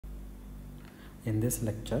In this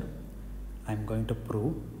lecture, I am going to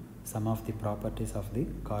prove some of the properties of the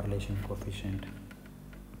correlation coefficient.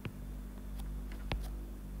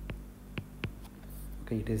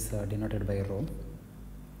 Okay, it is denoted by rho,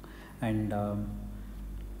 and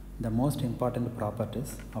the most important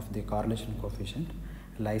properties of the correlation coefficient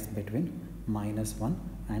lies between -1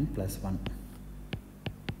 and +1.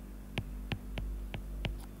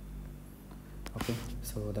 Okay,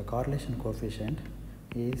 so the correlation coefficient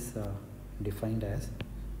is defined as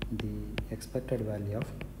the expected value of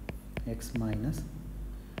x minus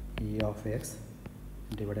e of x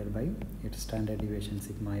divided by its standard deviation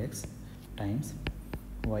sigma x times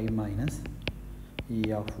y minus e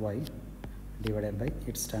of y divided by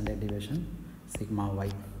its standard deviation sigma y.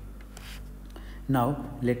 Now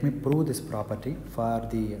let me prove this property for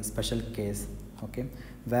the special case, okay,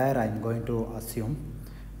 where I am going to assume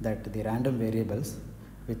that the random variables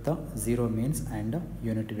with the zero means and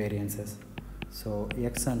unit variances. So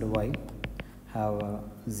x and y have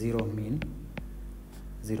zero means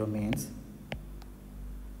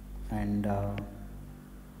and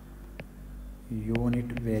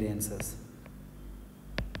unit variances.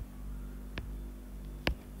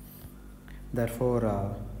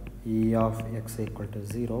 Therefore e of x equal to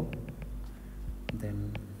 0,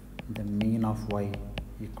 then the mean of y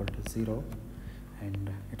equal to 0,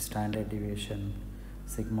 and its standard deviation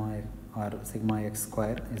sigma x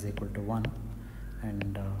square is equal to 1,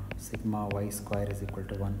 and sigma y square is equal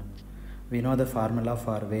to 1. We know the formula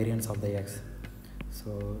for variance of the x.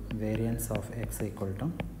 So variance of x equal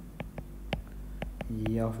to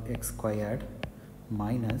e of x squared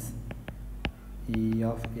minus e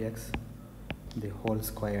of x the whole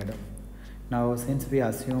squared. Now since we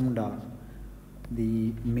assumed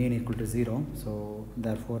the mean equal to 0, so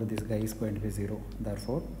therefore this guy is going to be 0.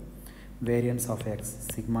 Therefore variance of x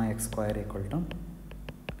sigma x square equal to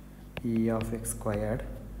e of x squared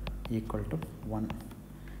equal to 1.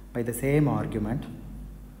 By the same argument,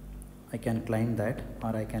 I can claim that,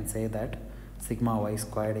 or I can say that sigma y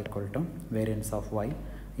squared equal to variance of y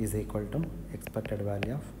is equal to expected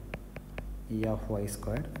value of e of y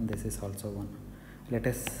squared, and this is also 1. Let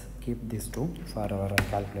us keep these two for our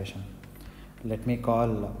calculation. Let me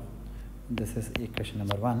call this is equation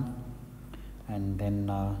number 1, and then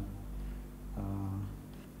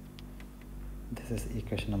this is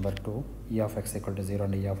equation number 2, e of x equal to 0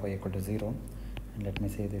 and e of y equal to 0, and let me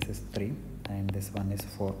say this is 3 and this one is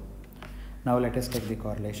 4. Now let us take the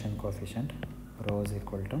correlation coefficient. Rho is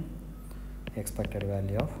equal to expected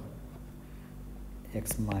value of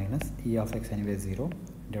x minus e of x anyway 0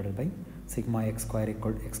 divided by sigma x squared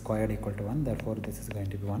equal to 1, therefore this is going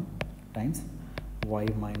to be 1 times y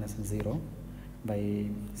minus 0 by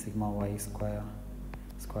sigma y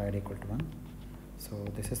squared equal to 1. So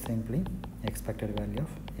this is simply expected value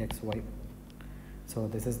of xy. So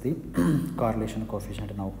this is the correlation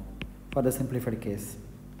coefficient. Now for the simplified case,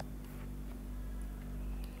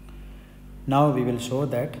 now we will show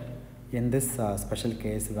that in this special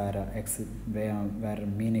case where where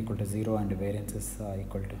mean equal to 0 and variance is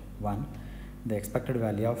equal to 1, the expected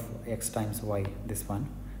value of x times y, this one,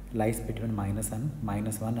 lies between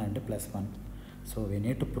 -1 and +1. So we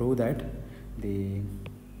need to prove that the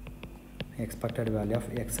expected value of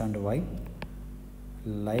x and y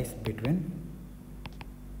lies between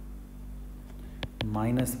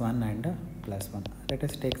 -1 and +1. Let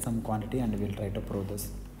us take some quantity and we will try to prove this.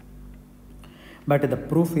 But the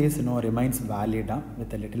proof is remains valid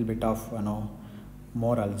with a little bit of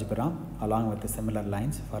more algebra along with the similar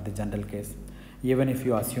lines for the general case. Even if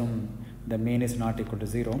you assume the mean is not equal to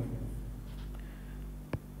 0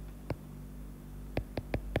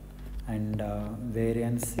 and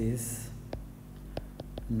variance is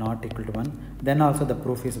not equal to 1, then also the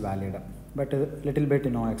proof is valid. But a little bit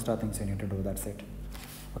extra things you need to do, that's it.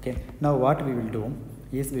 Okay, now what we will do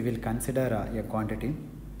is we will consider a quantity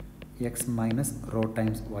x minus rho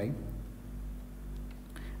times y,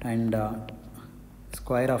 and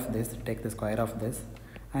square of this, take the square of this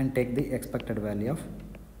and take the expected value of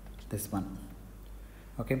this one.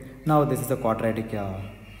 Okay, now this is a quadratic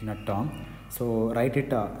term, so write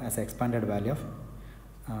it as expanded value of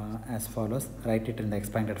as follows. Write it in the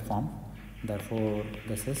expanded form. Therefore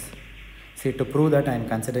this is, see, to prove that I am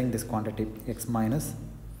considering this quantity x minus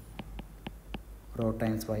rho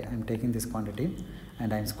times y, I am taking this quantity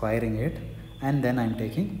and I am squaring it, and then I am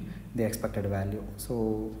taking the expected value.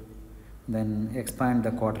 So then expand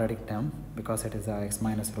the quadratic term because it is x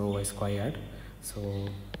minus rho y squared, so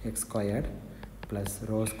x squared plus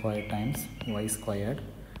rho squared times y squared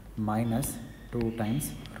minus 2 times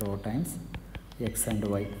rho times x and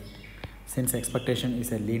y. Since expectation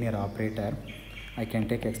is a linear operator, I can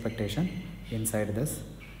take expectation inside this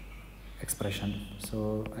expression.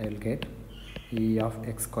 So I will get E of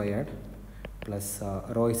x squared plus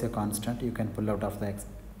rho is a constant, you can pull out of the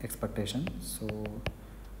expectation, so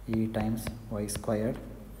E times y squared.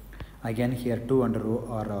 Again here 2 and rho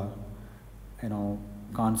are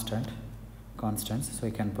constants, so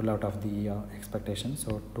you can pull out of the expectation.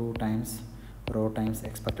 So 2 times rho times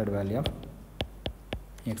expected value of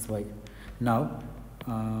xy. Now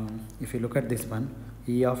if you look at this one,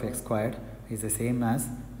 E of x squared is the same as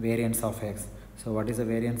variance of x. So what is the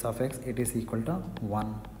variance of x? It is equal to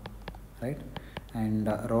 1, right? And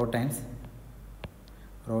rho times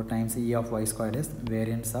E of y squared is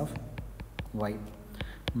variance of y,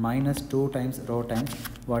 minus 2 times rho times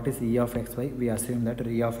what is E of xy? We assume that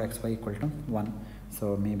E of xy equal to 1.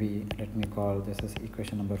 So maybe let me call this as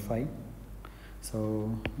equation number 5.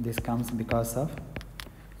 So this comes because of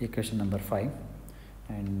equation number 5,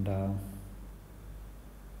 and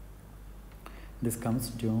this comes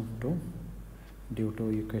due to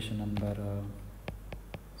equation number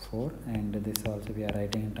 4, and this also we are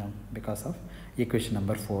writing in term because of equation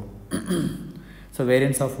number 4. So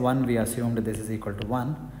variance of 1, we assumed this is equal to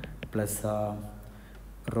 1 plus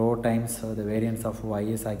rho times the variance of y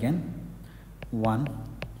is again 1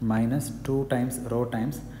 minus 2 times rho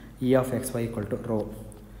times E of xy equal to rho.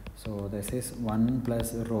 So this is 1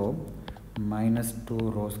 plus rho minus 2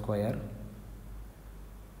 rho square,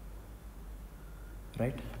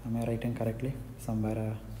 right? Am I writing correctly?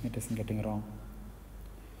 Somewhere it is getting wrong.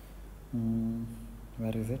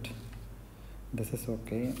 Where is it? This is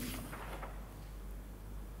okay.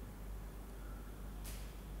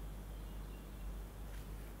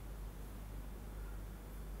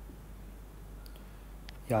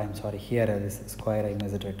 Yeah, I'm sorry, here this square I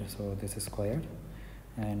measured it, so this is squared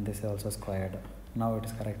and this is also squared. Now it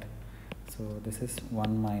is correct. So this is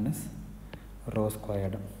 1 minus rho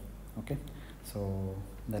squared. Okay, so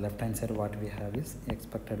the left hand side what we have is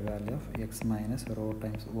expected value of x minus rho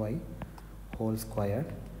times y whole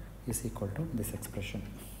squared is equal to this expression.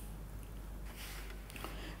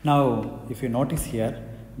 Now if you notice here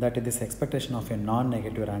that this expectation of a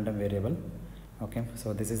non-negative random variable. Okay,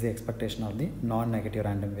 so this is the expectation of the non-negative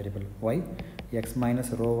random variable y. X minus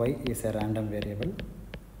rho y is a random variable.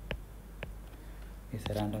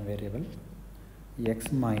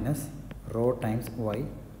 X minus rho times y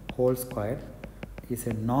whole squared is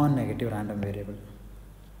a non-negative random variable.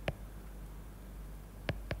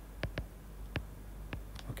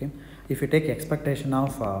 Okay, if you take expectation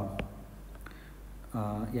of a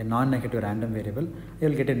non-negative random variable, you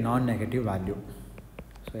will get a non-negative value.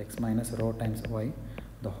 So x minus rho times y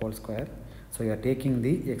the whole square. So you are taking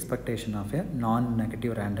the expectation of a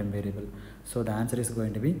non-negative random variable. So the answer is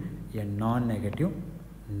going to be a non-negative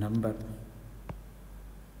number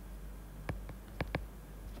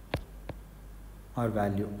or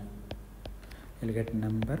value. You will get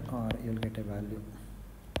number or you will get a value.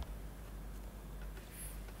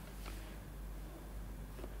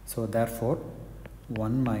 So therefore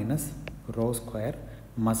 1 minus rho square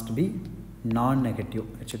must be non-negative.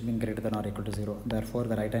 It should be greater than or equal to 0. Therefore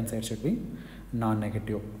the right hand side should be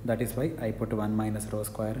non-negative. That is why I put 1 minus rho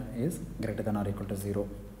square is greater than or equal to 0,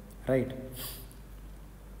 right?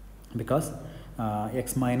 Because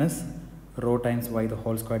x minus rho times y the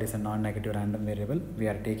whole square is a non-negative random variable. We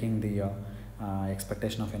are taking the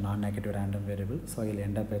expectation of a non-negative random variable, so you will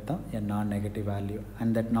end up with a non-negative value,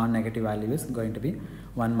 and that non-negative value is going to be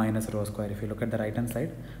 1 minus rho square. If you look at the right hand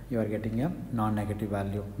side, you are getting a non-negative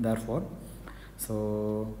value. Therefore,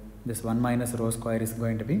 so this 1 minus rho square is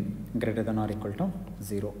going to be greater than or equal to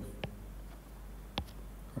 0.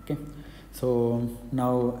 Okay, so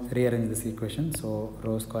now rearrange this equation. So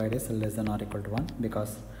rho squared is less than or equal to 1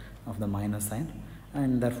 because of the minus sign,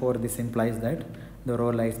 and therefore this implies that the rho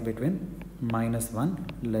lies between minus 1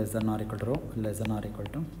 less than or equal to rho less than or equal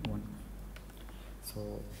to 1.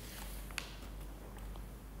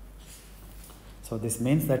 So this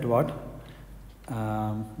means that what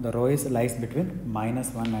the rho is lies between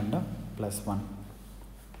minus 1 and plus 1.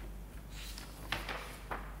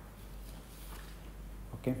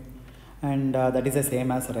 Okay, and that is the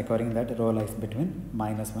same as recurring that rho lies between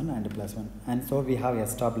minus 1 and plus 1. And so we have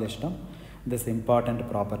established this important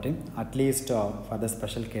property, at least for the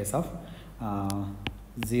special case of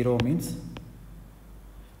 0 means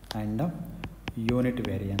and unit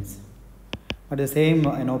variance. But the same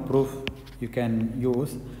proof you can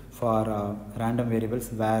use for random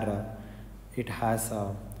variables where it has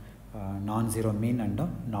non-zero mean and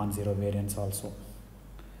non-zero variance also.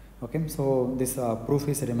 Okay, so this proof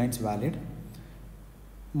remains valid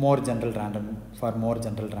for more general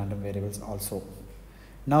random variables also.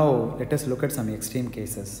 Now let us look at some extreme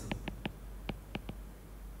cases.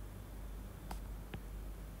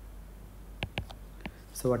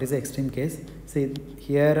 So what is the extreme case? See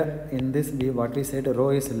here in this what we said, rho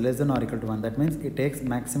is less than or equal to 1. That means it takes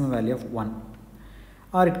maximum value of 1,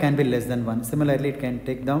 or it can be less than 1. Similarly, it can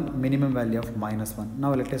take the minimum value of -1.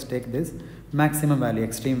 Now let us take this maximum value,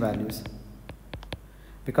 extreme values,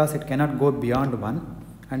 because it cannot go beyond 1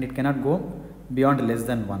 and it cannot go beyond less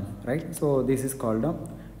than 1, right? So this is called a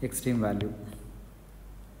extreme value.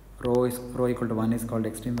 Rho equal to 1 is called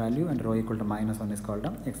extreme value, and rho equal to -1 is called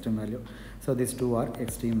extreme value. So these two are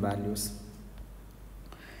extreme values.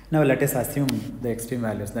 Now let us assume the extreme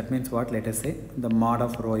values. That means what? Let us say the mod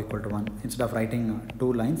of rho equal to 1. Instead of writing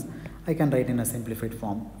 2 lines, I can write in a simplified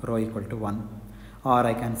form, rho equal to 1, or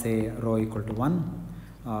I can say rho equal to 1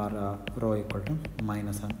 or rho equal to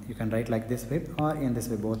 -1. You can write like this way or in this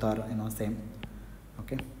way, both are same.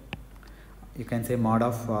 Okay, you can say mod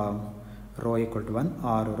of rho equal to 1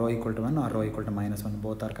 or rho equal to 1 or rho equal to -1.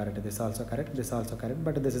 Both are correct. This also correct, this also correct,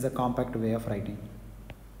 but this is a compact way of writing.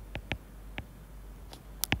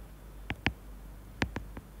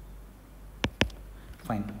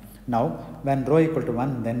 Fine. Now when rho equal to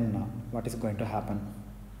 1, then what is going to happen?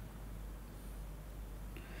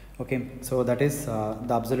 Okay, so that is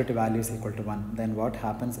the absolute value is equal to 1. Then what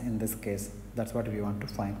happens in this case? That's what we want to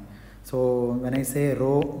find. So when I say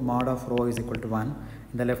rho mod of rho is equal to 1,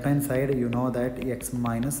 in the left hand side you know that x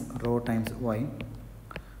minus rho times y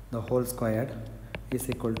the whole squared is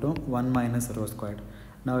equal to 1 minus rho squared.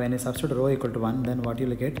 Now when you substitute rho equal to 1, then what you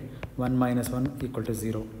will get? 1 minus 1 equal to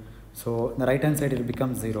 0. So the right hand side it will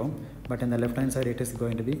become 0, but in the left hand side it is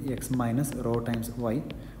going to be x minus rho times y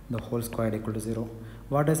the whole squared equal to 0.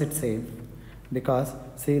 What does it say? Because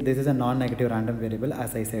see, this is a non-negative random variable,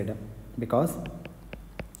 as I said, because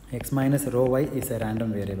x minus rho y is a random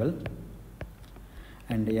variable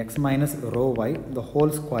and x minus rho y the whole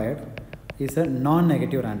squared is a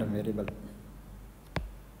non-negative random variable.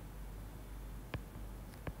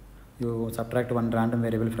 You subtract one random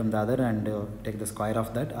variable from the other and take the square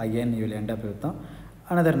of that, again you will end up with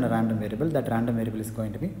another random variable. That random variable is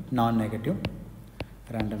going to be non-negative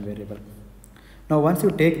random variable. Now once you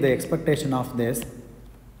take the expectation of this,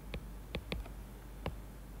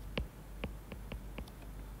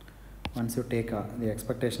 once you take the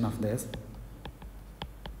expectation of this,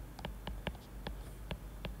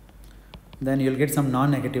 then you will get some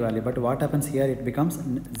non-negative value, but what happens here? It becomes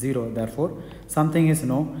 0. Therefore something is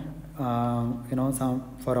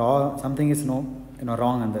something is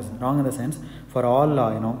wrong in the sense for all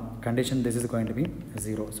condition this is going to be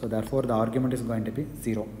 0. So therefore the argument is going to be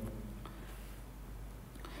 0.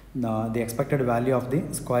 The expected value of the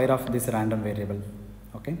square of this random variable,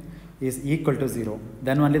 okay, is equal to 0,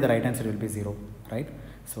 then only the right answer will be 0, right?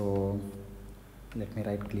 So let me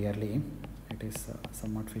write clearly, it is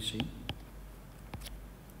somewhat fishy.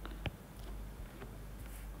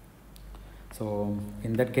 So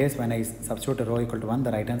in that case, when I substitute rho equal to 1,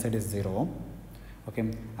 the right hand side is 0,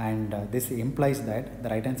 okay, and this implies that the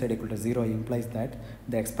right hand side equal to 0 implies that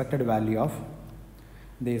the expected value of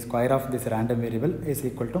the square of this random variable is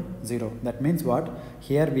equal to 0. That means what?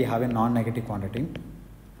 Here we have a non-negative quantity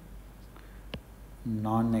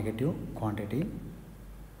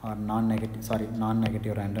or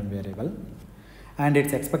non-negative random variable, and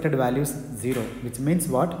its expected value is 0, which means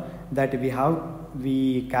what? That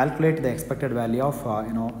we calculate the expected value of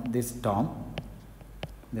this term,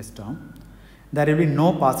 there will be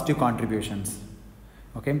no positive contributions,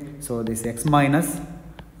 okay. So this x minus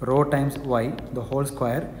rho times y the whole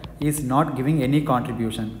square is not giving any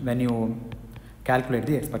contribution when you calculate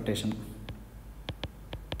the expectation,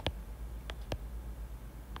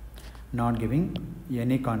 not giving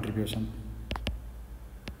any contribution.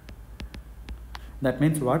 That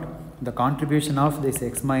means what? The contribution of this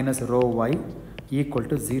x minus rho y equal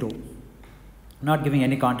to 0. Not giving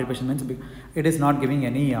any contribution means it is not giving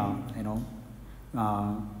any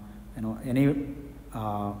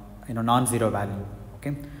non-zero value,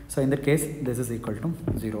 okay. So in that case this is equal to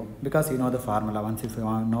 0, because you know the formula. Once if you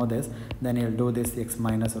know this, then you will do this x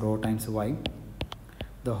minus rho times y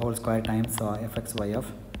the whole square times fxy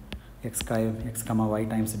of x comma y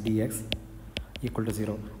times dx equal to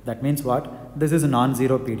 0. That means what? This is a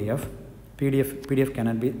non-zero PDF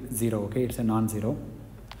cannot be 0, okay, it's a non-zero.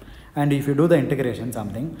 And if you do the integration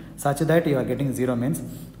something such that you are getting 0, means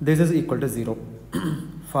this is equal to 0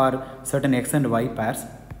 for certain x and y pairs,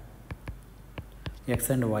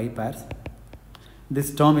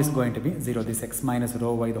 this term is going to be 0. This x minus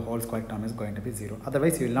rho y the whole square term is going to be 0.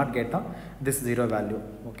 Otherwise you will not get this 0 value,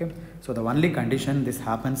 okay. So the only condition this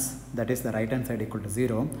happens, that is the right hand side equal to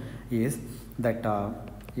 0, is that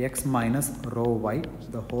x minus rho y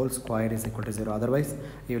the whole square is equal to 0, otherwise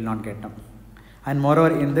you will not get them. And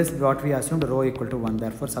moreover, in this what we assumed rho equal to 1,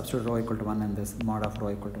 therefore substitute rho equal to 1 in this, mod of rho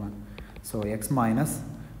equal to 1. So x minus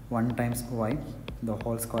 1 times y the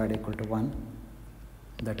whole square equal to 1,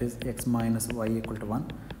 that is x minus y equal to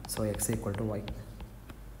 1, so x equal to y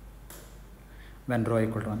when rho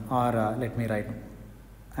equal to 1, or let me write,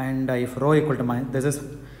 and if rho equal to minus,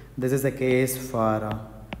 this is the case for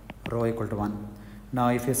rho equal to 1. Now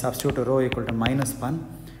if you substitute rho equal to minus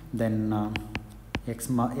 1, then x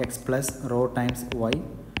plus rho times y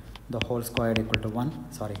the whole square equal to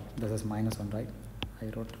 1, sorry, this is minus 1, right?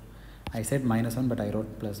 I said minus 1, but I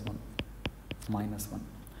wrote plus 1, minus 1.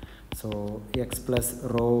 So x plus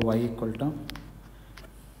rho y equal to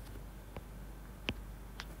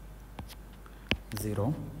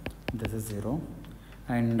 0, this is 0,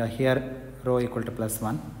 and here rho equal to plus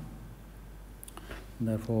 1,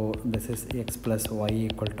 therefore this is x plus y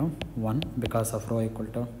equal to 1 because of rho equal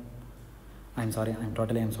to, I'm sorry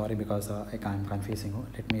because I'm confusing you.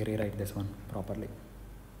 Let me rewrite this one properly.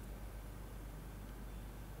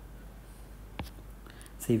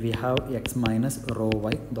 See, we have x minus rho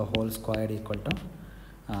y the whole square equal to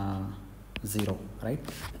 0, right?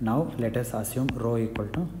 Now let us assume rho equal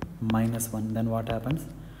to minus 1, then what happens?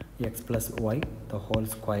 X plus y the whole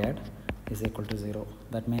squared is equal to 0.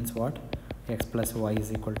 That means what? X plus y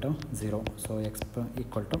is equal to 0, so x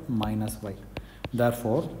equal to minus y.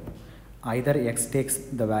 Therefore either x takes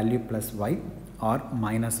the value plus y or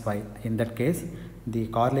minus y. In that case, the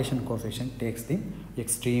correlation coefficient takes the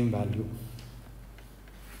extreme value.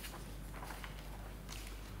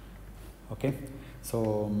 Okay, so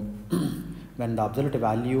when the absolute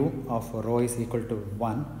value of rho is equal to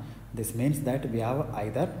 1, this means that we have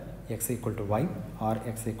either x equal to y or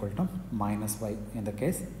x equal to minus y, in the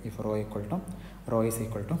case if rho is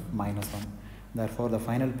equal to minus 1. Therefore the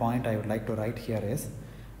final point I would like to write here is,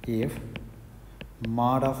 if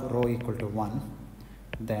mod of rho equal to 1,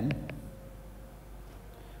 then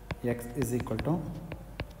x is equal to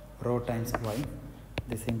rho times y.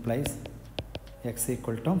 This implies x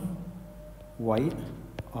equal to y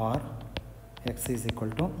or x is equal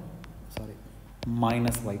to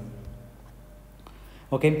minus y.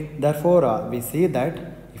 Okay, therefore we see that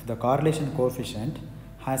if the correlation coefficient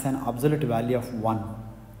has an absolute value of 1,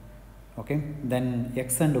 okay, then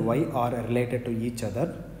x and y are related to each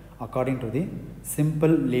other according to the simple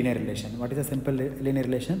linear relation. What is a simple linear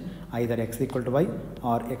relation? Either x equal to y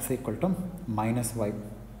or x equal to minus y,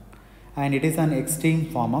 and it is an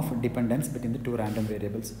extreme form of dependence between the two random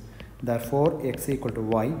variables. Therefore x equal to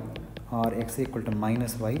y or x equal to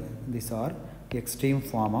minus y, these are extreme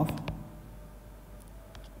form of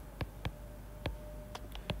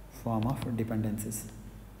dependencies.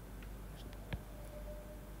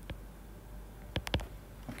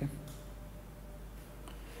 Okay,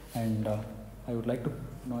 and I would like to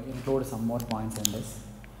include some more points in this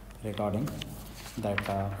regarding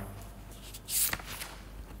that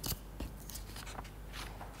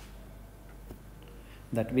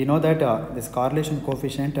that we know that this correlation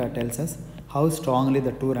coefficient tells us how strongly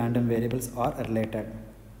the two random variables are related,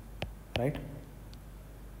 right?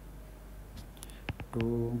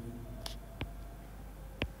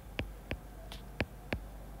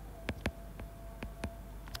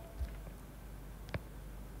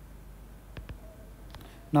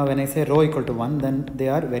 Now when I say rho equal to 1, then they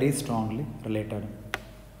are very strongly related.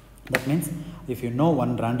 That means if you know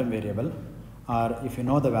one random variable, or if you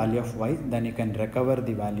know the value of y, then you can recover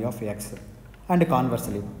the value of x. And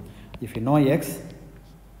conversely, if you know x,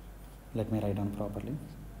 let me write down properly.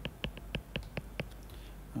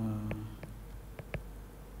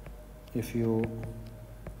 If you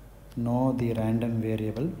know the random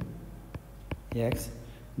variable x,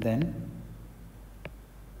 then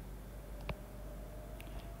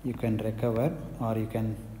you can recover, or you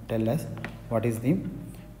can tell us what is the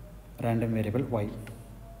random variable y.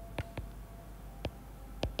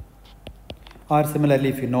 Or similarly,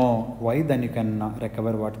 if you know y, then you can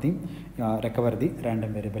recover the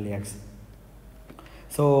random variable x.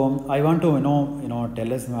 So I want to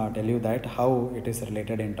tell you that how it is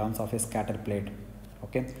related in terms of a scatter plate.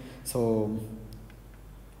 Okay, so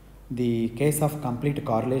the case of complete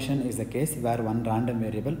correlation is a case where one random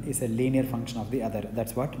variable is a linear function of the other.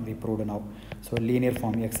 That's what we proved now. So linear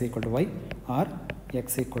form x equal to y or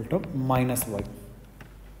x equal to minus y.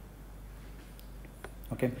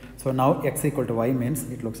 Okay, so now x equal to y means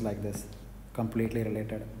it looks like this, completely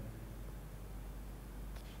related.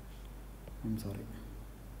 I'm sorry.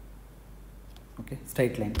 Okay,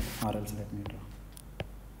 straight line, or else let me draw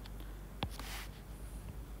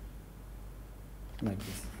like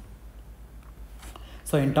this.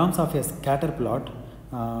 So in terms of a scatter plot,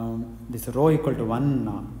 this rho equal to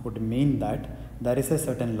 1 would mean that there is a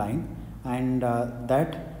certain line, and that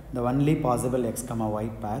the only possible x comma y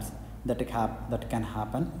pairs that can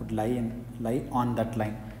happen would lie on that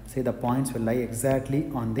line. See, the points will lie exactly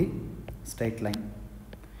on the straight line.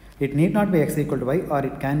 It need not be x equal to y, or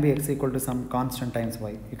it can be x equal to some constant times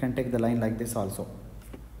y. You can take the line like this also.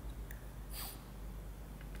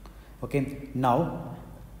 Okay, now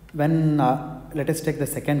when let us take the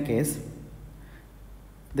second case.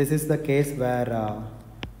 This is the case where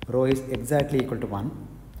rho is exactly equal to 1.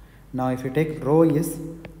 Now if you take rho is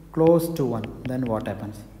close to 1, then what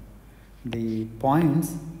happens? The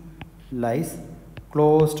points lies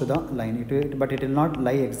close to the line, but it will not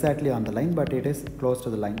lie exactly on the line, but it is close to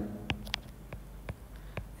the line.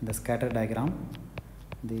 In the scatter diagram,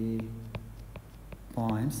 the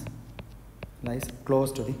points lies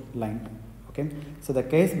close to the line. Okay, so the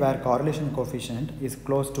case where correlation coefficient is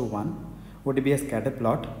close to 1 would be a scatter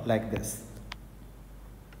plot like this.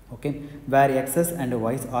 Okay, where x's and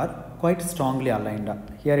y's are quite strongly aligned.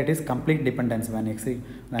 Here it is complete dependence when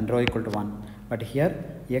rho equal to 1, but here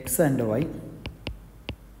x and y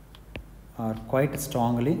are quite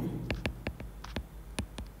strongly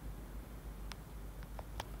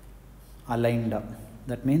aligned.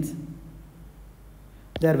 That means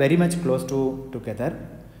they are very much close to together.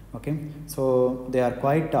 Okay, so they are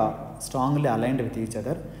quite strongly aligned with each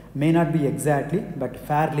other. May not be exactly, but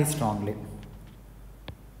fairly strongly.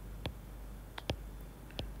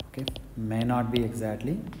 Okay, may not be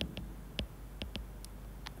exactly,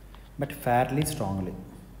 but fairly strongly.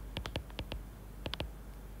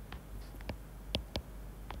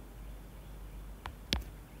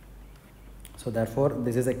 So therefore,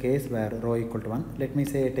 this is a case where rho equal to 1. Let me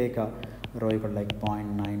say take a rho equal to like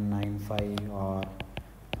 0.995 or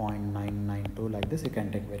 0.992 like this. You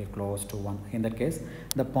can take very close to 1. In that case,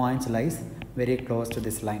 the points lies very close to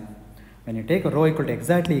this line. When you take a rho equal to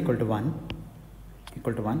exactly equal to 1,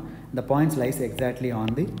 the points lies exactly on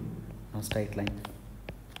the straight line.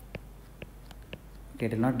 Okay,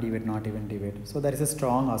 it will not deviate, not even deviate. So there is a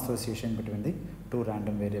strong association between the two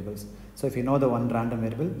random variables. So if you know the one random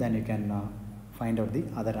variable, then you can find out the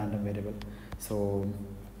other random variable. So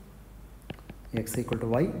x equal to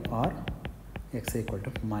y or x equal to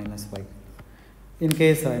minus y. In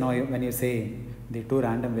case when you say the two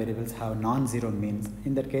random variables have non-zero means,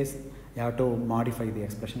 in that case you have to modify the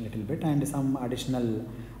expression a little bit, and some additional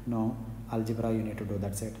algebra you need to do.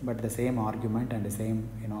 That's it. But the same argument and the same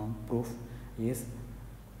proof is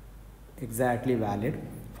exactly valid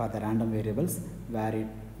for the random variables where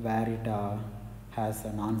it has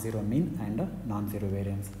a non-zero mean and a non-zero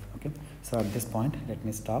variance. Okay, so at this point let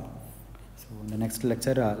me stop. So in the next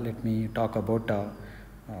lecture let me talk about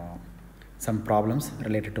some problems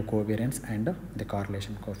related to covariance and the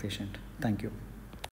correlation coefficient. Thank you.